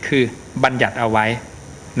ษิตคือบัญญัติเอาไว้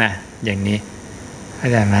นะอย่างนี้เข้า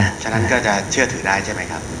ใจไหมฉะนั้นก็จะเชื่อถือได้ใช่ไหม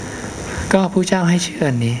ครับก็พระเจ้าให้เชื่อ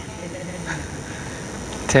นี้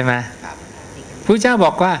ใช่ไหมพระเจ้าบ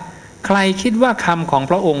อกว่าใครคิดว่าคำของ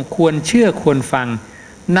พระองค์ควรเชื่อควรฟัง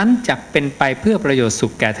นั้นจักเป็นไปเพื่อประโยชน์สุ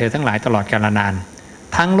ขแก่เธอทั้งหลายตลอดกาลนาน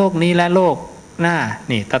ทั้งโลกนี้และโลกหน้า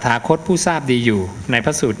นี่ตถาคตผู้ทราบดีอยู่ในพ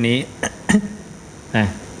ระสูตรนี้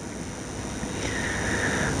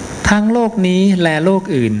ทั้งโลกนี้และโลก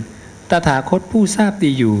อื่นตถาคตผู้ทราบ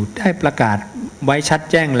ดีอยู่ได้ประกาศไว้ชัด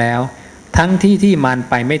แจ้งแล้วทั้งที่มาร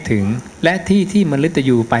ไปไม่ถึงและที่มฤต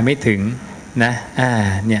ยูไปไม่ถึงนะ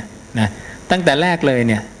เนี่ยนะตั้งแต่แรกเลย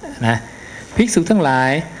เนี่ยนะภิกษุทั้งหลา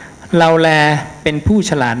ยเราแลเป็นผู้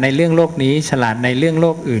ฉลาดในเรื่องโลกนี้ฉลาดในเรื่องโล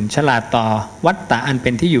กอื่นฉลาดต่อวัฏฏะอันเป็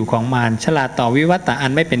นที่อยู่ของมารฉลาดต่อวิวัฏฏะอั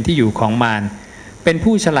นไม่เป็นที่อยู่ของมาร เป็น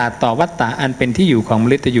ผู้ฉลาดต่อวัตตะอันเป็นที่อยู่ของม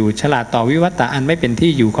ฤตยูฉลาดต่อวิวัตตะอันไม่เป็นที่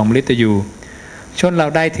อยู่ของมฤตยูชนเหล่า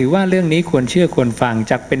ใดถือว่าเรื่องนี้ควรเชื่อควรฟัง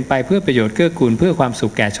จักเป็นไปเพื่อประโยชน์เกื้อกูลเพื่อความสุ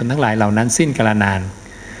ขแก่ชนทั้งหลายเหล่านั้นสิ้นกาลนาน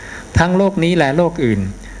ทั้งโลกนี้และโลกอื่น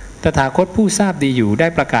ตถาคตผู้ทราบดีอยู่ได้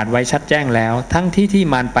ประกาศไว้ชัดแจ้งแล้วทั้งที่ที่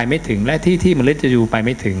มารไปไม่ถึงและที่ที่มฤตยูไปไ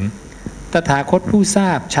ม่ถึงตถาคตผู้ทร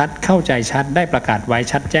าบชัดเข้าใจชัดได้ประกาศไว้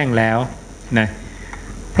ชัดแจ้งแล้วนะ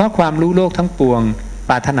เพราะความรู้โลกทั้งปวง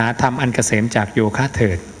ปรารถนาธรรมอันเกษมจากโยคะเถิ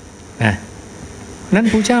ดนะนั้น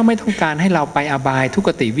พระเจ้าไม่ต้องการให้เราไปอบายทุก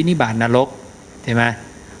ติวินิบาตนรกใช่ไหม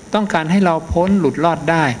ต้องการให้เราพ้นหลุดรอด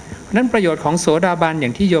ได้นั้นประโยชน์ของโสดาบันอย่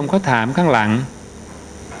างที่โยมเขาถามข้างหลัง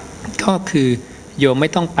ก็คือโยมไม่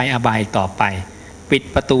ต้องไปอบายต่อไปปิด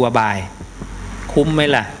ประตูอบายคุ้มไหม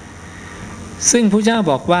ล่ะซึ่งพระเจ้า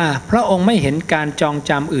บอกว่าพระองค์ไม่เห็นการจอง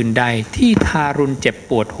จำอื่นใดที่ทารุณเจ็บ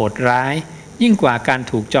ปวดโหดร้ายยิ่งกว่าการ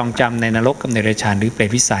ถูกจองจำในนรกกับเดรัจฉานหรือเปรต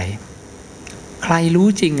วิสัยใครรู้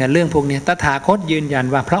จริงเรื่องพวกนี้ตถาคตยืนยัน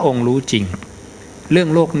ว่าพระองค์รู้จริงเรื่อง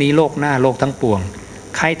โลกนี้โลกหน้าโลกทั้งปวง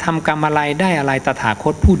ใครทำกรรมอะไรได้อะไรตถาค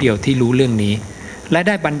ตผู้เดียวที่รู้เรื่องนี้และไ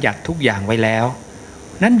ด้บัญญัติทุกอย่างไว้แล้ว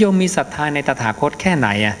นั้นโยมมีศรัทธาในตถาคตแค่ไหน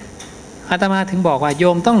อาตมาถึงบอกว่าโย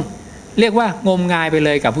มต้องเรียกว่างมงายไปเล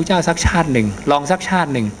ยกับพระเจ้าสักชาติหนึ่งลองสักชาติ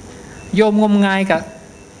หนึ่งโยมงมงายกับ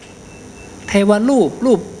เทวรู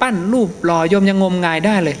ปปั้นรูปหล่อโยมยังงมงายไ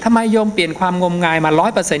ด้เลยทำไมโยมเปลี่ยนความงมงายมา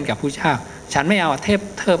 100% กับพระเจ้าฉันไม่เอาเท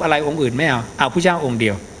พอะไรองค์อื่นไม่เอาพระเจ้าองค์เดี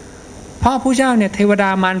ยวเพราะพระเจ้าเนี่ยเทวดา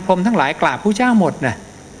มารพรหมทั้งหลายกราบพระเจ้าหมดนะ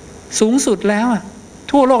สูงสุดแล้ว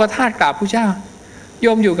ทั่วโลกธาตุกราบพระเจ้าโย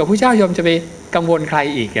มอยู่กับพระเจ้าโยมจะไปกังวลใคร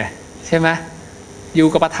อีกใช่ไหมอยู่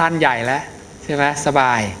กับประธานใหญ่แล้วใช่ไหมสบ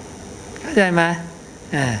ายเข้าใจไหม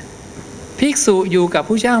ภิกษุอยู่กับ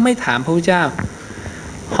พระเจ้าไม่ถามพระเจ้า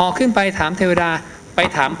หอขึ้นไปถามเทวดาไป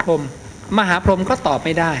ถามพรหมมหาพรหมก็ตอบไ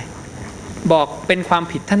ม่ได้บอกเป็นความ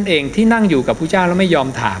ผิดท่านเองที่นั่งอยู่กับพระเจ้าแล้วไม่ยอม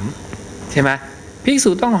ถามใช่ไหมภิกษุ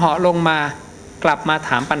ต้องเหาะลงมากลับมาถ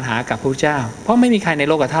ามปัญหากับพระเจ้าเพราะไม่มีใครใน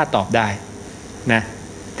โลกธาตุตอบได้นะ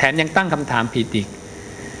แถมยังตั้งคำถามผิดอีก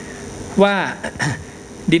ว่า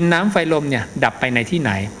ดินน้ำไฟลมเนี่ยดับไปในที่ไห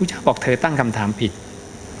นพระเจ้าบอกเธอตั้งคำถามผิด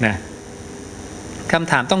นะค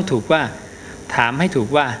ำถามต้องถูกว่าถามให้ถูก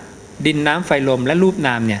ว่าดินน้ำไฟลมและรูปน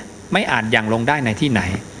ามเนี่ยไม่อาจยังลงได้ในที่ไหน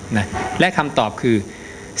นะและคำตอบคือ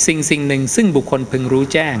สิ่งหนึ่งซึ่งบุคคลพึงรู้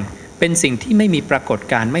แจ้งเป็นสิ่งที่ไม่มีปรากฏ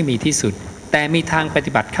การณ์ไม่มีที่สุดแต่มีทางป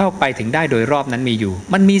ฏิบัติเข้าไปถึงได้โดยรอบนั้นมีอยู่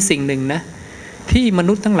มันมีสิ่งหนึ่งนะที่ม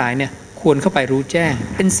นุษย์ทั้งหลายเนี่ยควรเข้าไปรู้แจ้ง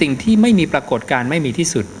เป็นสิ่งที่ไม่มีปรากฏการณ์ไม่มีที่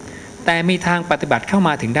สุดแต่มีทางปฏิบัติเข้าม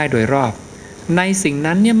าถึงได้โดยรอบในสิ่ง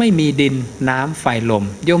นั้นเนี่ยไม่มีดินน้ำไฟลม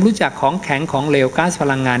โยมรู้จักของแข็งของเหลวก๊าซพ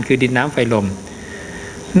ลังงานคือดินน้ำไฟลม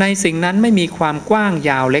ในสิ่งนั้นไม่มีความกว้าง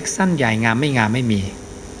ยาวเล็กสั้นใหญ่งามไม่งามไม่มี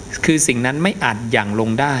คือสิ่งนั้นไม่อาจหยั่งลง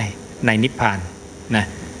ได้ในนิพพานนะ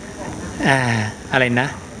อะไรนะ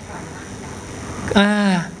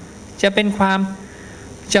จะเป็นความ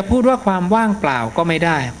จะพูดว่าความว่างเปล่าก็ไม่ไ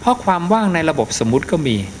ด้เพราะความว่างในระบบสมมุติก็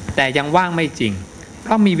มีแต่ยังว่างไม่จริงเพ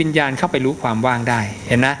ราะมีวิญญาณเข้าไปรู้ความว่างได้เ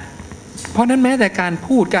ห็นนะเพราะนั้นแม้แต่การ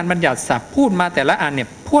พูดการบัญญัติศัพท์พูดมาแต่ละอันเนี่ย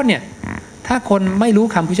พวกเนี่ยถ้าคนไม่รู้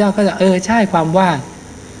คำพุทธเจ้าก็จะใช่ความว่าง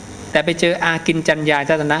แต่ไปเจออากินจัญญา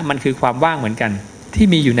จตนะมันคือความว่างเหมือนกันที่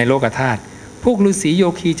มีอยู่ในโลกธาตุพวกฤาษีโย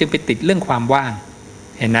คีจึงไปติดเรื่องความว่าง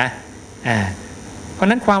เห็นนะเพราะ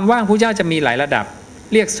นั้นความว่างพุทธเจ้าจะมีหลายระดับ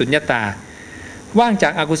เรียกสุญญตาว่างจา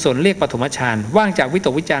กอกุศลเรียกปฐมฌานว่างจากวิต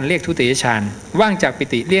กวิจารเรียกทุติยฌานว่างจากปิ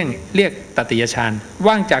ติเรียกตติยฌาน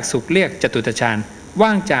ว่างจากสุขเรียกจตุตฌานว่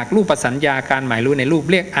างจากรูปสัญญาการหมายรู้ในรูป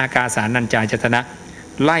เรียกอากาสานัญจายตนะ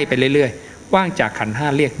ไล่ไปเรื่อยๆว่างจากขันธ์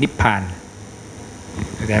5เรียกนิพพาน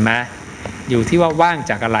เข้าใจไหมอยู่ที่ว่าว่าง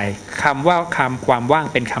จากอะไรคำว่าความว่าง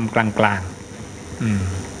เป็นคำกลาง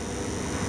ๆ